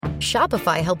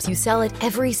Shopify helps you sell at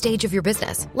every stage of your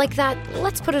business. Like that,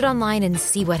 let's put it online and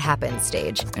see what happens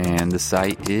stage. And the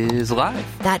site is live.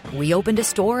 That we opened a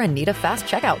store and need a fast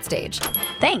checkout stage.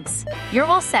 Thanks. You're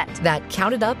all set. That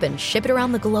count it up and ship it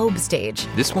around the globe stage.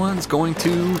 This one's going to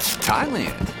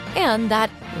Thailand. And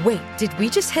that, wait, did we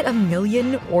just hit 1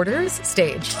 million orders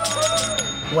stage?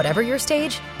 Whatever your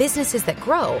stage, businesses that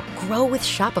grow with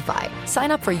Shopify.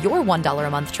 Sign up for your $1 a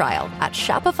month trial at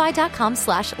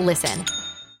shopify.com/listen.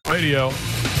 Radio,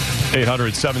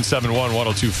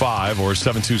 800-771-1025 or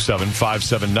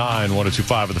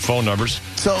 727-579-1025 are the phone numbers.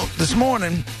 So this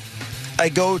morning,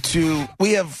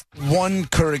 we have one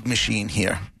Keurig machine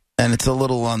here, and it's a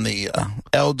little on the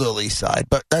elderly side,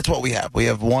 but that's what we have. We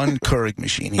have one Keurig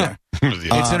machine here.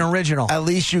 It's an original. At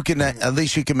least you can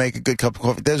make a good cup of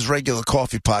coffee. There's regular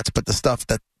coffee pots, but the stuff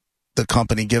that the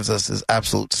company gives us is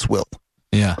absolute swill.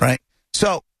 Yeah. Right.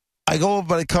 So I go over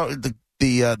by the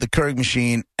Keurig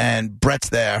machine, and Brett's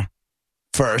there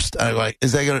first. I'm like,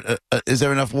 is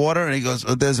there enough water? And he goes,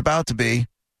 there's about to be.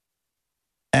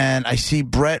 And I see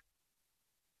Brett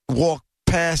walk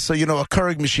past. So, a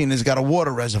Keurig machine has got a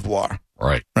water reservoir.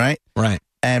 Right.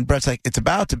 And Brett's like, it's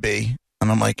about to be.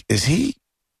 And I'm like, is he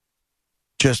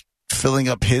just filling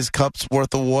up his cup's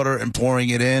worth of water and pouring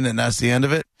it in, and that's the end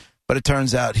of it? But it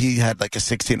turns out he had like a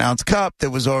 16-ounce cup. There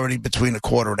was already between a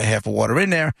quarter and a half of water in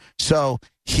there. So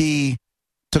he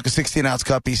took a 16-ounce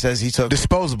cup. He says he took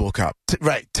disposable cup. 10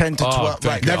 to 12.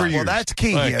 Right. Never used. Well, that's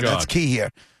key Thank here. God. That's key here.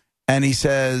 And he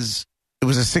says it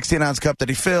was a 16-ounce cup that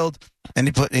he filled,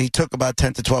 and he took about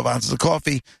 10 to 12 ounces of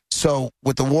coffee. So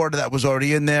with the water that was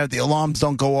already in there, the alarms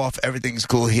don't go off. Everything's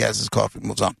cool. He has his coffee,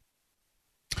 moves on.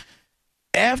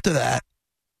 After that,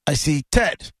 I see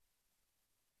Ted.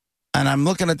 And I'm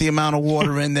looking at the amount of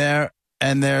water in there,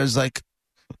 and there's like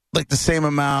the same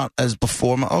amount as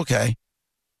before. Okay.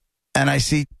 And I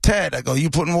see Ted. I go, you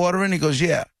putting water in? He goes,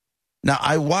 yeah. Now,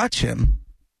 I watch him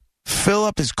fill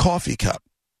up his coffee cup,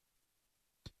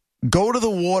 go to the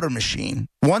water machine,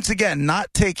 once again, not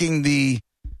taking the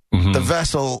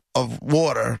vessel of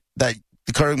water that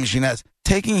the Keurig machine has,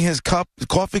 taking his cup, the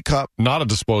coffee cup. Not a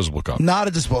disposable cup.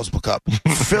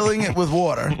 Filling it with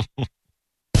water,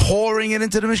 pouring it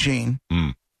into the machine,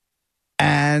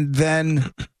 and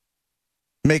then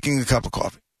making a cup of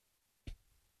coffee.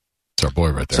 It's our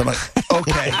boy right there. So I'm like,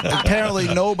 okay.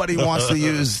 Apparently nobody wants to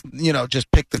use,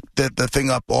 just pick the thing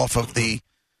up off of the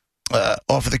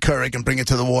Keurig and bring it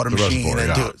to the water machine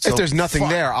and do it. So if there's nothing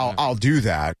there, I'll do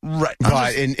that. Right.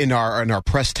 But in our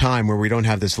press time where we don't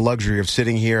have this luxury of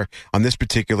sitting here on this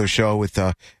particular show with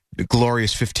the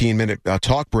glorious 15-minute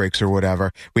talk breaks or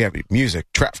whatever, we have music,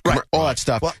 traffic, all that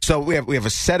stuff. Well, so we have a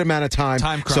set amount of time.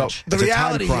 Time crunch. So the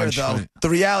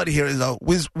reality here, though,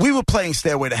 was we were playing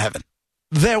Stairway to Heaven.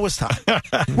 There was time.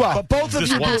 Well, but both of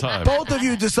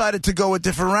you decided to go a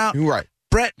different route. Right.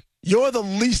 Brett, you're the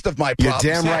least of my problems.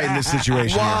 You're damn right in this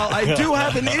situation. While I do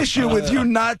have an issue with you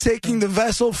not taking the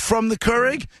vessel from the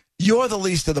Keurig, you're the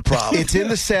least of the problem. It's in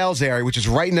the sales area, which is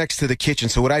right next to the kitchen.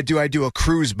 So what I do a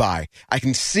cruise by. I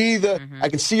can see I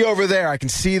can see over there. I can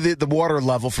see the water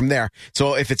level from there.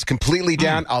 So if it's completely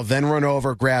down, I'll then run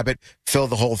over, grab it, fill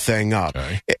the whole thing up.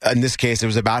 Okay. In this case, it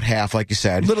was about half, like you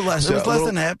said. A little less. It was less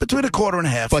than half, between a quarter and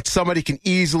a half. But somebody can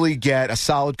easily get a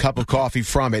solid cup of coffee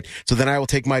from it. So then I will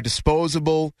take my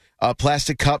disposable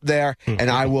plastic cup there, and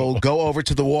I will go over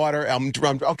to the water.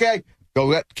 Okay.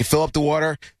 Go fill up the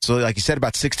water. So, like you said,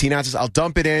 about 16 ounces. I'll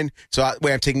dump it in. So that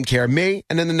way I'm taking care of me,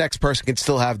 and then the next person can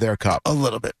still have their cup. A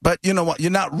little bit. But you know what? You're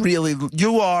not really.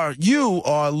 You are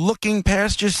looking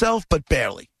past yourself, but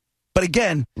barely. But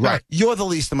again, right. You're the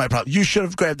least of my problem. You should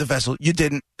have grabbed the vessel. You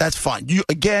didn't. That's fine. You,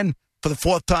 again, for the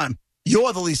fourth time,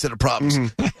 you're the least of the problems.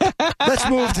 Let's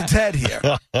move to Ted here.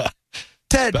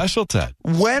 Ted. Special Ted.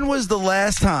 When was the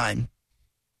last time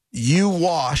you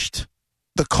washed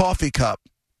the coffee cup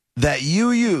that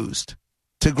you used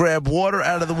to grab water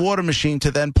out of the water machine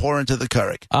to then pour into the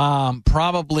Keurig?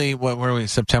 Probably, where are we,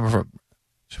 September?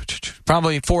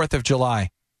 Probably 4th of July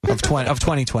of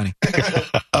 2020.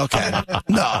 Okay.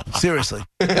 No, seriously.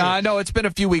 No, it's been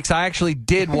a few weeks. I actually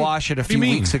did wash it a few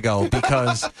weeks ago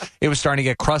because it was starting to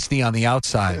get crusty on the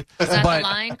outside. Is that the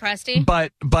line, crusty?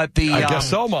 But the I guess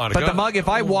so, Monica. But the mug, if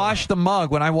I wash the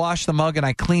mug, when I wash the mug and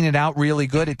I clean it out really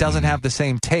good, it doesn't have the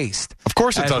same taste. Of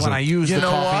course it as doesn't. when I use the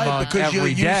coffee mug because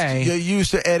every day. You're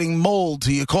used to adding mold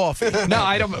to your coffee. No,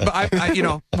 I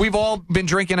don't. We've all been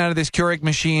drinking out of this Keurig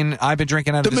machine. I've been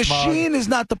drinking out of this mug. The machine is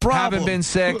not the problem. Haven't been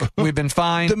sick. We've been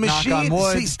fine. The machine, knock on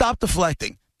wood. see, stop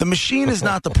deflecting. The machine is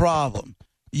not the problem.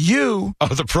 You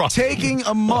taking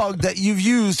a mug that you've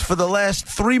used for the last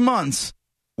 3 months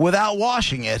without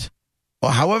washing it,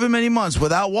 or however many months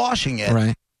without washing it,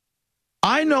 right,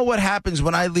 I know what happens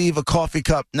when I leave a coffee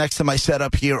cup next to my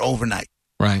setup here overnight.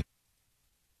 Right.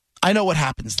 I know what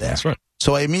happens there. That's right.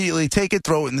 So I immediately take it,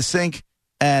 throw it in the sink,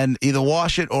 and either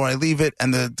wash it or I leave it,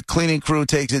 and the cleaning crew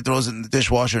takes it, throws it in the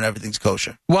dishwasher, and everything's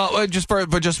kosher. Well, just for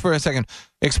a second,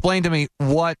 explain to me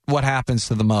what happens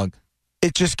to the mug.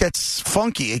 It just gets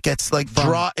funky. It gets like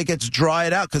dry. It gets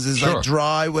dried out because it's like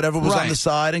dry, whatever was on the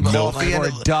side, and coffee or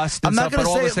and dust and stuff, but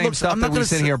all the same stuff that we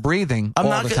sit here breathing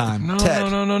all the time. No,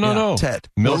 Ted. no. Ted.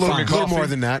 Milk, a little coffee, more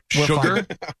than that. sugar.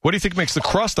 What do you think makes the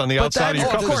crust on the outside of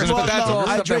your cup? Isn't it But the that's all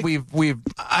sugar? stuff that we've.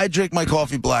 I drink my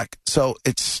coffee black, so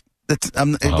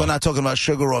we're not talking about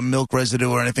sugar or milk residue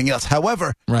or anything else.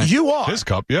 However, you are. His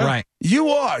cup, yeah. Right. You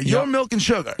are. You're milk and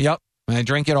sugar. Yep. I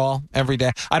drink it all every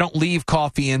day. I don't leave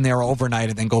coffee in there overnight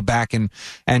and then go back and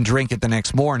drink it the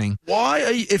next morning. Why?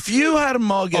 If you had a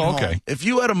mug at home, if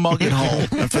you had a mug at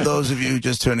home, and for those of you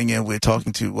just tuning in, we're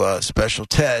talking to Special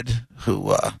Ted, who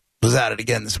was at it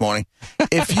again this morning.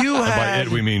 If you had, by it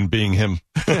we mean being him.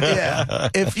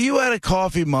 if you had a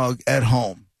coffee mug at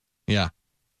home,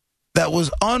 that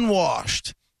was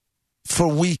unwashed for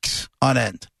weeks on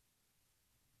end,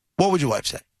 what would your wife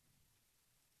say?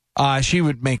 She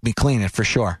would make me clean it for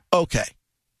sure. Okay.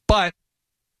 But,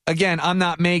 again, I'm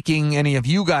not making any of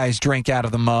you guys drink out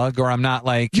of the mug, or I'm not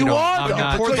like, You know, are, I'm though,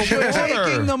 not, because you're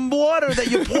taking the water that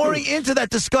you're pouring into that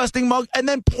disgusting mug and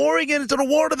then pouring it into the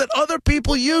water that other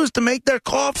people use to make their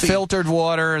coffee. filtered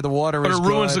water. The water But is it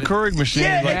ruins good. the Keurig machine.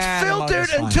 Yeah, Like, it's the mug filtered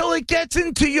is fine. until it gets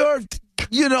into your,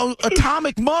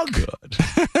 atomic mug.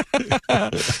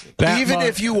 Even mug-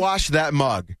 if you wash that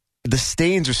mug, the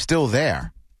stains are still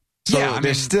there. So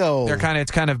they're still. They're kind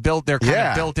of built. They're kind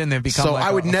of built in. They've become. So like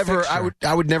I would a never. fixture.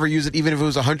 I would never use it, even if it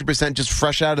was 100% just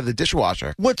fresh out of the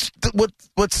dishwasher. What's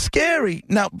scary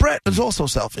now? Brett is also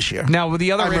selfish here. Now, with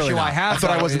the other I'm really issue not. I have, I thought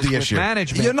I though, wasn't is the with issue.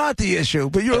 management. You're not the issue,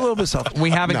 but you're a little bit selfish.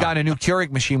 We haven't got a new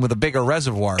Keurig machine with a bigger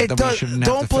reservoir. It that does. we shouldn't have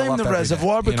Don't to fill blame up the every day,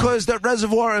 reservoir you know? because that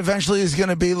reservoir eventually is going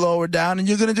to be lower down, and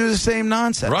you're going to do the same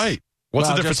nonsense. right. What's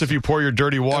Well, the difference just- if you pour your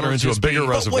dirty water It'll into a just bigger be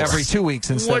reservoir? every 2 weeks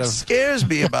instead What of. scares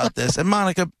me about this, and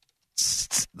Monica,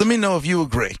 let me know if you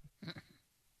agree.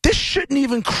 This shouldn't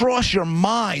even cross your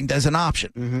mind as an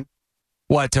option.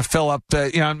 What, to fill up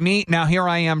the, me, now here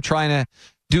I am trying to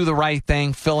do the right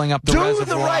thing, filling up the reservoir.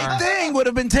 The right thing would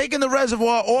have been taking the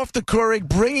reservoir off the Keurig,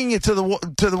 bringing it to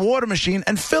the water machine,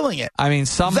 and filling it. I mean,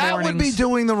 some that mornings. would be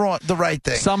doing the right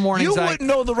thing. Some mornings you wouldn't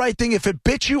know the right thing if it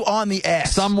bit you on the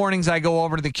ass. Some mornings I go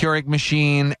over to the Keurig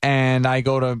machine and I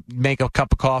go to make a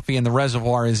cup of coffee and the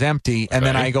reservoir is empty. And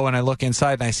then I go and I look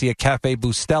inside and I see a Cafe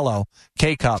Bustelo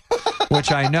K-Cup,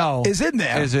 which I know is in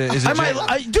there. Is a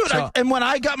and when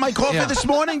I got my coffee this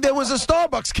morning, there was a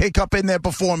Starbucks K-Cup in there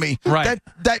before me. Right.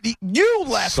 That you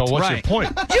left. So what's your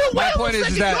point? My point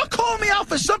is that you're calling me out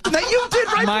for something that you did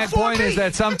right my before point me. is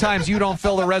that sometimes you don't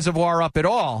fill the reservoir up at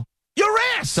all. Your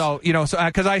ass. So,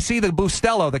 because I see the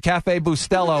Bustelo, the Cafe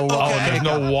Bustelo. Oh, and there's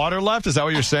no water left? Is that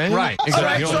what you're saying? Right, So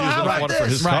exactly. you So don't use how enough about water for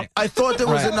this? his Right. cup? I thought there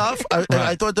was Right. enough.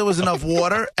 I thought there was enough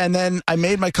water, and then I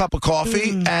made my cup of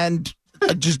coffee, and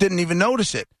I just didn't even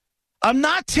notice it. I'm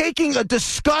not taking a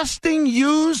disgusting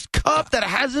used cup that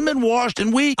hasn't been washed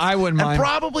in weeks. I wouldn't and mind.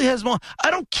 probably has more.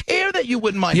 I don't care that you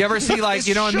wouldn't mind. You ever see, like,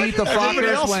 in Meet the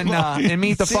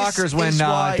Fockers when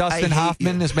Dustin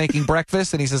Hoffman is making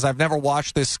breakfast and he says, I've never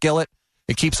washed this skillet.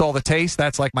 It keeps all the taste.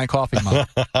 That's like my coffee mug.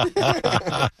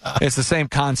 It's the same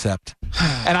concept.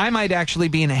 And I might actually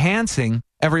be enhancing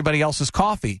everybody else's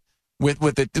coffee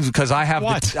with it because I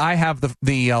have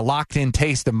the locked in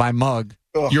taste of my mug.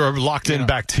 You're locked in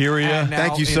bacteria. And now,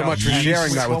 Thank you so much for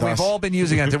sharing that with us. We've all been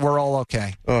using it. We're all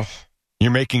okay.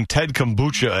 You're making Ted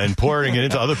kombucha and pouring it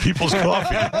into other people's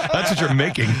coffee. That's what you're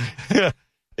making.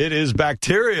 It is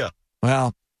bacteria.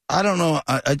 Well, I don't know.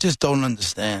 I just don't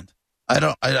understand. I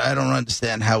don't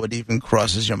understand how it even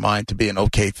crosses your mind to be an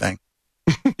okay thing.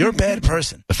 You're a bad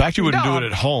person. The fact you wouldn't do it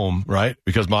at home, right?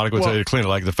 Because Monica would tell you to clean it.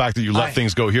 Like the fact that you let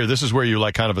things go here. This is where you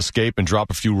like kind of escape and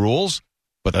drop a few rules.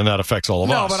 But then that affects all of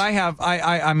us. No, but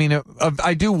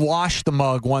I do wash the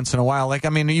mug once in a while. Like, I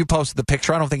mean, you posted the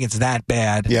picture. I don't think it's that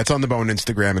bad. Yeah, it's on the Bone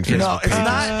Instagram and Facebook. No,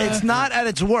 it's not at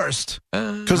its worst.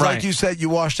 Because like you said, you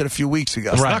washed it a few weeks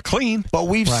ago. It's not clean. But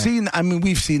we've seen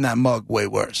that mug way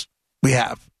worse. We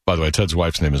have. By the way, Ted's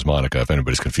wife's name is Monica, if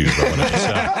anybody's confused about what I just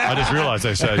said. I just realized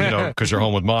I said, because you're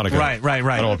home with Monica. Right.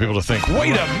 I don't want people to think,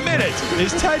 wait a minute,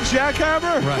 is Ted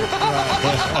Jackhammer?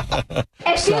 Right.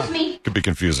 Excuse me. Could be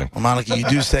confusing. Well, Monica, you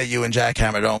do say you and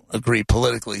Jackhammer don't agree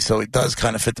politically, so it does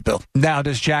kind of fit the bill. Now,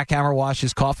 does Jackhammer wash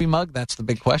his coffee mug? That's the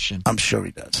big question. I'm sure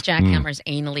he does. Jackhammer's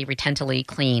anally, retentally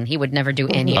clean. He would never do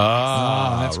any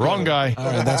of That's wrong guy. All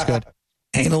right, that's good.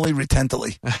 Anally,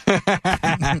 retentally.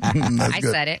 I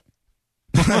said it.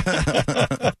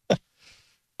 I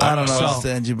don't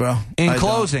understand you, bro. In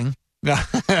closing,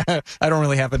 I don't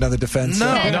really have another defense.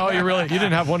 No, you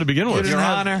didn't have one to begin with. Your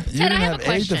Honor. You didn't I have have a a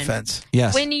question. defense.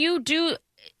 Yes. When you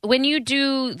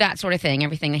do that sort of thing,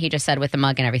 everything that he just said with the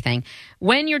mug and everything,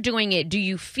 when you're doing it, do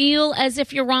you feel as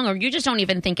if you're wrong, or you just don't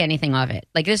even think anything of it?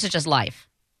 Like, this is just life.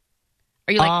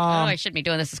 Are you like, I shouldn't be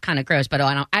doing this. It's kind of gross, but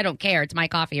I don't care. It's my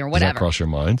coffee or whatever. Does that cross your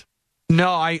mind?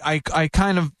 No, I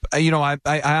kind of,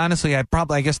 I honestly,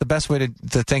 I guess the best way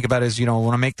to think about it is,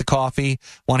 want to make the coffee,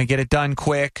 want to get it done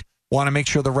quick, want to make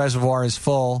sure the reservoir is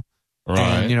full,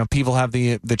 Right. and, people have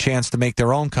the chance to make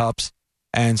their own cups.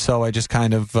 And so I just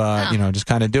kind of, just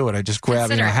kind of do it. I just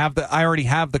grab, I already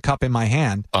have the cup in my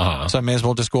hand, so I may as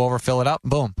well just go over, fill it up,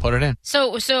 boom, put it in.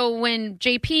 So when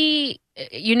JP,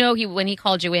 when he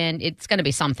called you in, it's going to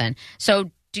be something. So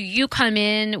do you come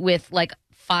in with like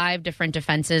 5 different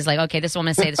defenses? Like, okay, this is what I'm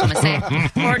going to say, this is what I'm going to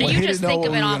say, or do you just think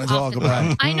of it off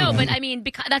the I know, but I mean,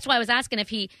 because that's why I was asking if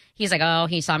he's like, oh,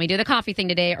 he saw me do the coffee thing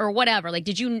today or whatever. Like,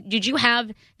 did you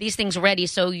have these things ready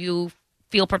so you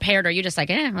feel prepared, or are you just like,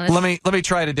 let me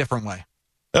try it a different way.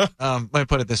 Let me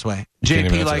put it this way.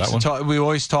 JP likes to talk. We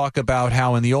always talk about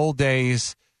how in the old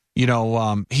days, he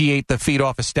ate the feet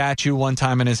off a statue one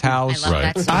time in his house.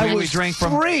 I love that. We drink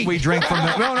from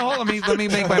the no. Let me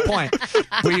make my point.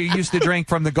 We used to drink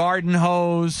from the garden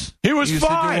hose. He was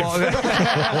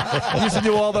 5. Used to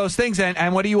do all those things.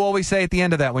 And what do you always say at the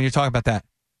end of that when you're talking about that?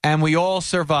 And we all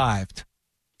survived.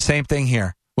 Same thing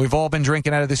here. We've all been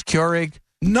drinking out of this Keurig.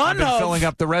 Filling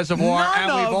up the reservoir,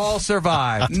 and we've all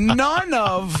survived. None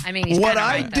of what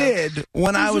I did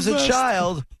when I was a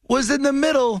child was in the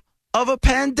middle of a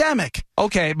pandemic.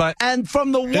 Okay, and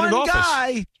from the one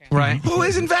guy who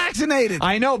isn't vaccinated.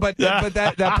 I know, but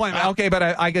that point. Okay, but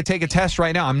I could take a test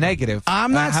right now. I'm negative.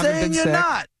 I'm not saying you're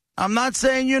not. I'm not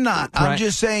saying you're not. I'm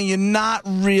just saying you're not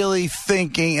really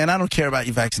thinking, and I don't care about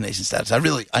your vaccination status.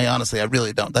 I honestly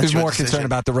don't. That's more concerned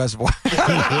about the reservoir.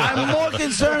 I'm more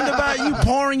concerned about you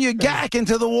pouring your gack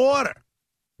into the water.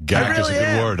 Gack is a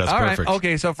good word. That's perfect. Right.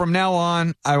 Okay, so from now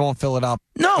on, I won't fill it up.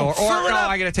 No, fill it up.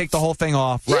 I got to take the whole thing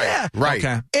off. Yeah, right.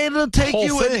 Okay. It'll take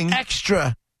you an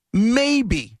extra,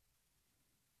 maybe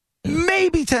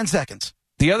 10 seconds.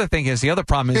 The other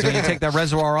problem is when you take that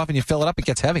reservoir off and you fill it up, it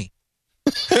gets heavy.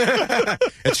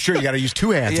 It's true. You got to use 2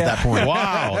 hands at that point.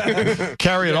 Wow.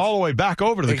 Carry it all the way back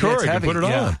over to the Keurig and put it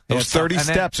on. Those 30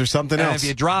 steps or something else. And if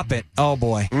you drop it, oh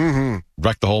boy.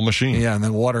 Wreck the whole machine. Yeah, and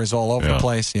then water is all over the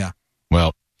place. Yeah.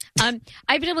 Well.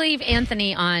 I believe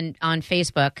Anthony on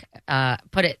Facebook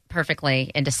put it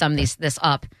perfectly, and to sum this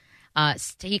up,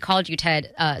 he called you,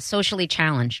 Ted, socially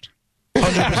challenged. 100%.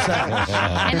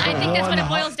 And I think that's what it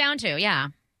boils down to, yeah.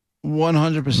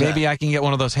 100%. Maybe I can get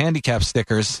one of those handicap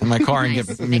stickers in my car and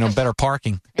get better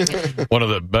parking. One of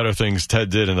the better things Ted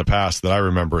did in the past that I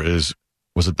remember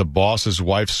was it the boss's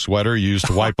wife's sweater used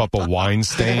to wipe up a wine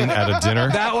stain at a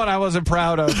dinner? That one I wasn't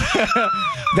proud of.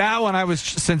 That one I was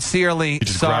sincerely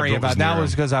sorry about. That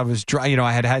was because I was dry.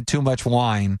 I had too much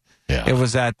wine. Yeah. It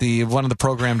was at one of the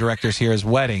program directors here's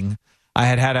wedding. I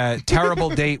had a terrible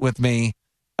date with me.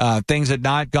 Things had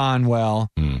not gone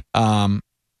well.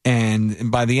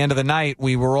 And by the end of the night,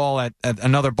 we were all at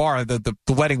another bar. The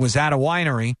wedding was at a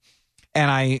winery,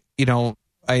 and I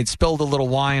had spilled a little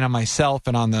wine on myself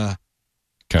and on the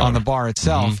bar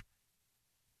itself.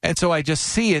 And so I just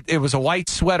see it. It was a white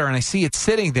sweater, and I see it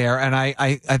sitting there, and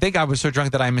I think I was so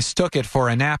drunk that I mistook it for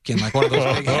a napkin, like one of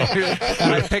those big.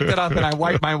 And I picked it up, and I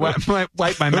wiped my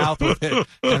mouth with it,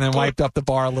 and then wiped up the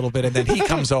bar a little bit. And then he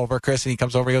comes over, Chris, and he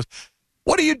comes over. He goes,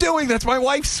 "What are you doing? That's my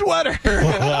wife's sweater."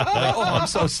 Oh, I'm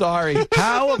so sorry.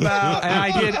 How about?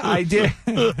 And I did.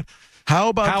 How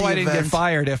about how the I event, didn't get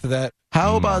fired after that?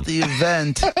 How about the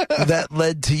event that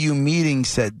led to you meeting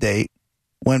said date?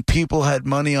 When people had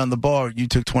money on the bar, you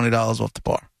took $20 off the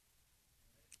bar.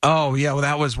 Oh yeah, well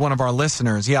that was one of our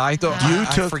listeners. Yeah, I thought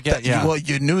I forget. Well,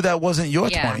 you knew that wasn't your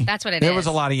 20. That's what it is. There was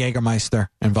a lot of Jägermeister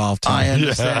involved too. I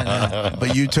understand that,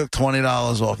 but you took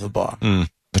 $20 off the bar.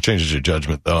 It changes your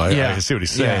judgment, though. I can see what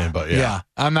he's saying, but yeah.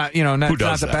 I'm not, not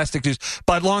the best excuse.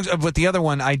 But with the other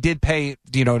one, I did pay,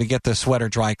 to get the sweater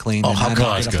dry cleaned. Oh, how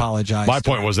I did apologize. My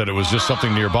point was that it was just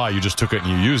something nearby. You just took it and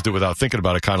you used it without thinking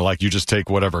about it, kind of like you just take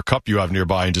whatever cup you have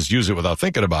nearby and just use it without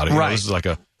thinking about it. This is like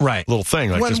a little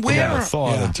thing, like just putting a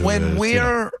thought into it. When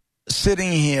we're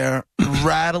sitting here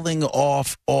rattling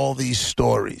off all these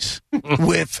stories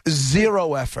with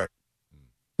zero effort,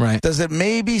 Right. Does it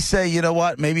maybe say, you know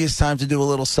what, maybe it's time to do a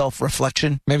little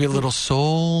self-reflection? Maybe a little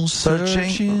soul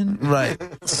searching? Right.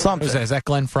 Something. Is that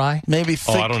Glenn Fry? Maybe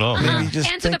think, I don't know. Maybe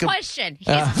just Answer the think question. Is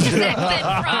that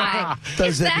Glenn Fry?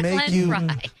 Does it make Glenn you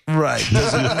Fry? right?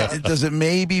 Does it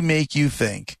maybe make you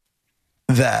think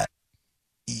that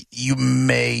you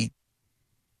may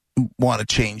want to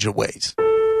change your ways?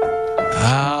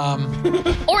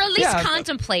 Or at least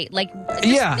contemplate, like,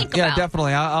 just think about.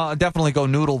 Definitely. I'll definitely go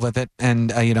noodle with it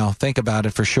and, think about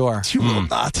it for sure. You will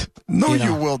not. No,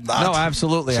 you will not. No,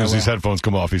 absolutely. As soon as these headphones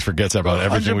come off, he forgets about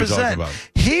everything we talked about.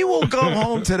 He will go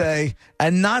home today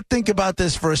and not think about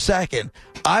this for a second.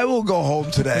 I will go home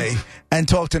today and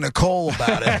talk to Nicole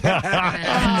about it.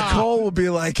 And Nicole will be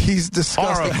like, he's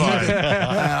disgusting.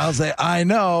 And I'll say, I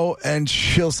know. And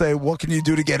she'll say, what can you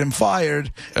do to get him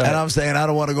fired? And I'm saying, I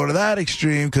don't want to go to that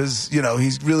extreme because,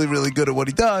 he's really, really good at what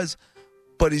he does,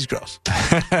 but he's gross.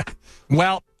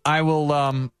 Well, I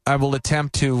will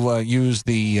attempt to use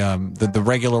the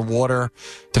regular water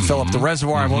to fill up the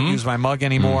reservoir. I won't use my mug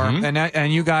anymore.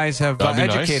 And you guys have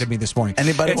educated me this morning.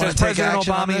 Anybody want to take action?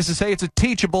 President Obama used to say it's a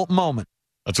teachable moment.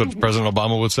 That's what President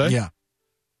Obama would say? Yeah.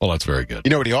 Well, that's very good. You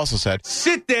know what he also said?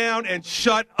 Sit down and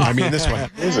shut up. I mean this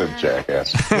one. He's a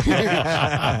jackass.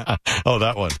 Oh,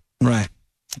 that one. Right.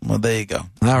 Well, there you go.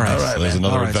 All right. So there's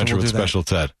another adventure we'll with Special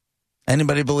Ted.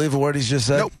 Anybody believe a word he's just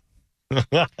said? Nope.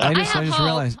 I just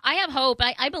realized. I have hope.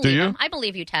 I believe him. I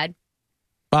believe you, Ted.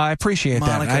 I appreciate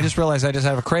Monica. that. I just realized I just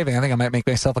have a craving. I think I might make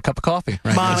myself a cup of coffee.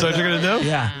 Right now. That's what you're going to do?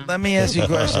 Yeah. Let me ask you a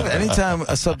question. Anytime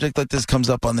a subject like this comes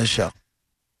up on this show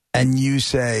and you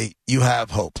say you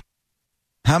have hope,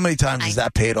 how many times is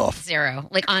that paid off? 0.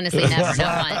 Like, honestly, never.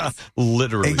 Not once.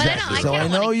 Literally. Exactly. But I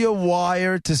know you're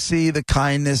wired to see the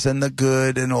kindness and the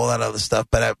good and all that other stuff,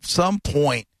 but at some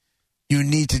point, you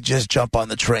need to just jump on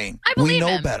the train. I believe we know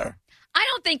him. better. I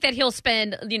don't think that he'll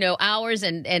spend, hours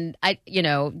and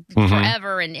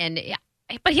forever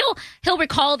but he'll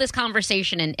recall this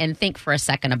conversation and think for a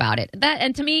second about it.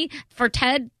 And to me, for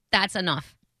Ted, that's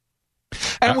enough.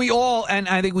 And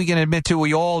I think we can admit too,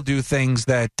 we all do things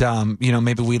that,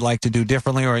 maybe we'd like to do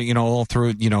differently or, all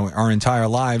through, our entire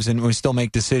lives, and we still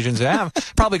make decisions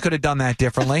that probably could have done that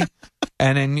differently.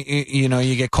 And then,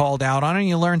 you get called out on it and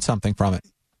you learn something from it.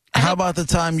 How about the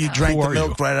time you drank the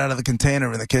milk right out of the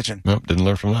container in the kitchen? Nope, didn't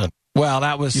learn from that. Well,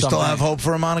 that was You still have hope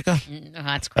for it, Monica? No,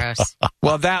 that's gross.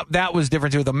 Well, that was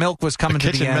different too. The milk was coming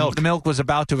to the end. Milk. The milk was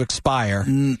about to expire.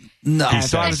 No. And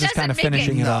so I was just kind of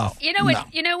finishing it off.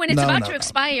 When it's about to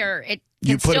expire, it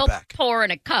You can put it still back. pour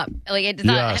in a cup. Like it's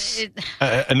Yes.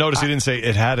 And notice he didn't say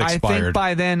it had I expired. think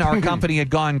by then our company had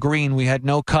gone green. We had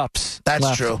no cups That's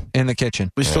left true. in the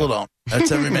kitchen. We still don't. That's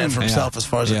every man for himself as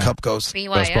far as a cup goes.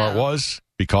 BYO. Best part was,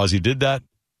 because he did that,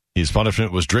 his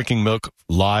punishment was drinking milk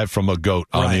live from a goat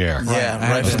on the air. Yeah,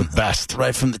 That was the best.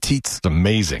 Right from the teats. It's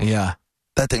amazing. Yeah.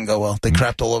 That didn't go well. They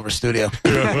crapped all over studio.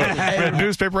 We had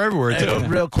newspaper everywhere, too. Hey,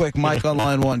 real quick, Mike on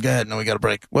line 1. Go ahead. No, we got a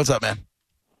break. What's up, man?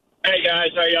 Hey, guys.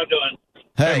 How y'all doing?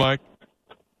 Hey, Mike.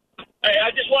 Hey,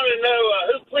 I just wanted to know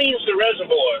who cleans the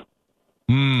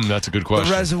reservoir? That's a good question.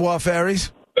 The reservoir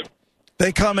fairies.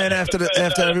 They come in after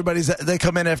everybody's out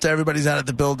of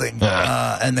the building,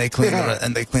 and they clean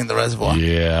the reservoir.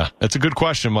 Yeah, that's a good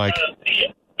question, Mike.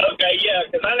 Okay, yeah,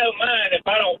 because I know mine. If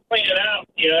I don't clean it out,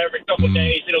 every couple of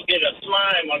days, it'll get a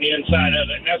slime on the inside of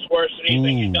it, and that's worse than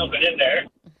anything you dump it in there.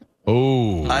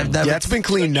 Oh, it's been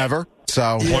clean, never.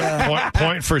 So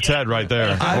point for Ted right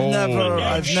there.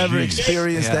 I've never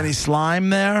experienced any slime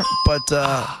there, but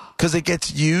because it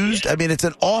gets used. I mean, it's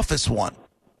an office one.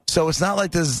 So it's not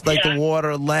like the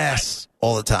water lasts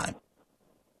all the time.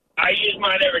 I use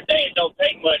mine every day. It don't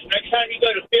take much. Next time you go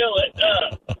to fill it,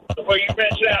 before you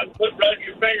rinse it out, rub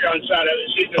your finger on the side of it.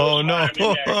 See if there's slime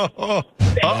in there.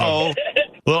 Uh-oh.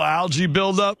 Little algae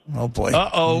buildup. Oh, boy.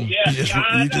 Uh-oh. Yeah, I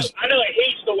know it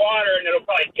heats the water, and it'll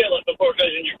probably kill it before it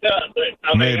goes in your cup.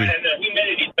 But Maybe. And the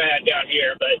humidity's bad down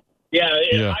here. But,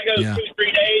 if I go 2-3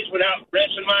 days without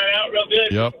rinsing mine out real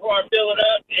good before I fill it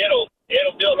up,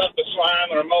 it'll build up the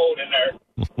slime or mold in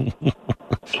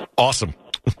there. Awesome.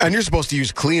 And you're supposed to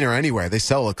use cleaner anyway. They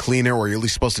sell a cleaner where you're at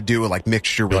least supposed to do a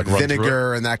mixture with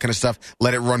vinegar and that kind of stuff.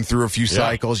 Let it run through a few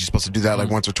cycles. You're supposed to do that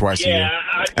once or twice a year.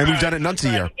 And we've done it once a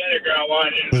year. Vinegar on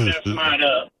one and mess mine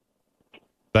up.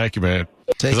 Thank you, man.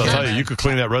 Because I'll tell you could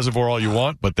clean that reservoir all you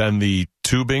want, but then the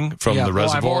tubing from the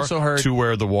reservoir to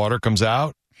where the water comes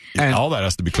out, and all that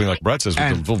has to be cleaned, like Brett says,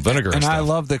 with a little vinegar and stuff. I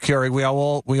love the Keurig. We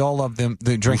all love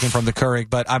the drinking from the Keurig,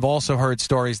 but I've also heard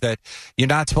stories that you're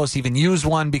not supposed to even use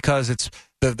one because it's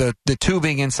the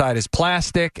tubing inside is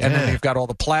plastic, and then you've got all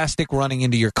the plastic running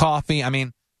into your coffee. I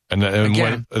mean, And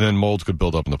then mold could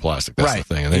build up in the plastic. That's the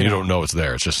thing. And then you don't know it's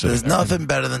there. It's just there's nothing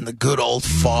better than the good old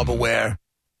Farberware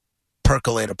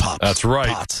percolator pops. That's right.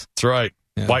 Pots. That's right.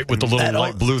 Yeah. White with the little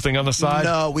light blue thing on the side?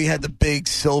 No, we had the big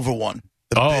silver one.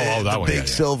 The big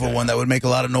silver one that would make a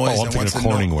lot of noise. I'm thinking of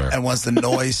Corningware. And once the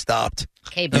noise stopped,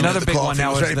 another big one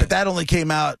now is but that only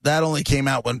came out. That only came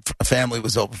out when a family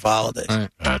was over for holidays. Right.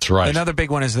 That's right. Another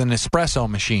big one is the Nespresso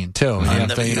machine too. I've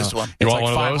never used one. It's like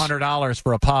 $500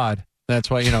 for a pod. That's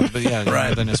why But yeah,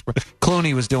 right.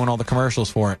 Clooney was doing all the commercials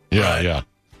for it. Yeah, yeah.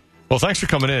 Well, thanks for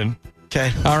coming in.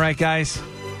 Okay. All right, guys.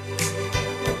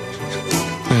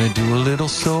 Gonna do a little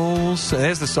soul.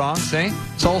 There's the song. See,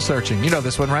 Soul Searching. You know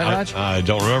this one, right, Raj? I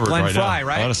don't remember Glenn it right Fry, now.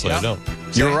 right? Honestly, I don't.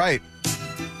 You're right.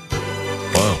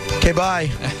 Wow. Okay, bye.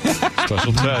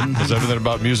 Special Ted does everything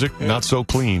about music not so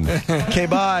clean. Okay,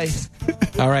 bye.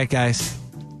 All right, guys.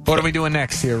 What are we doing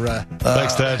next here?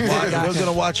 Thanks, Ted. We're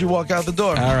gonna watch you walk out the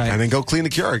door. All right, and then go clean the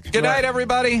Keurig. Good night,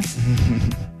 everybody.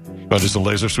 Do some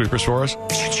laser sweepers for us?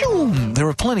 There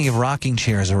are plenty of rocking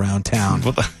chairs around town,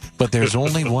 but there's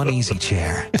only one easy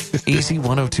chair. Easy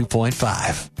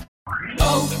 102.5.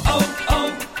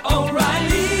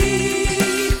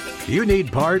 O'Reilly. You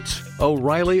need parts?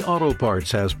 O'Reilly Auto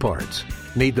Parts has parts.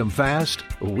 Need them fast?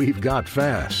 We've got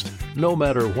fast. No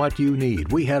matter what you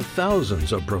need, we have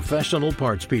thousands of professional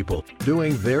parts people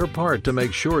doing their part to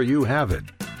make sure you have it.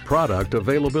 Product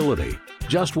availability.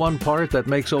 Just one part that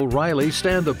makes O'Reilly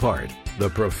stand apart. The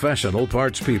professional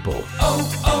parts people.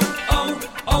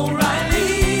 O'Reilly.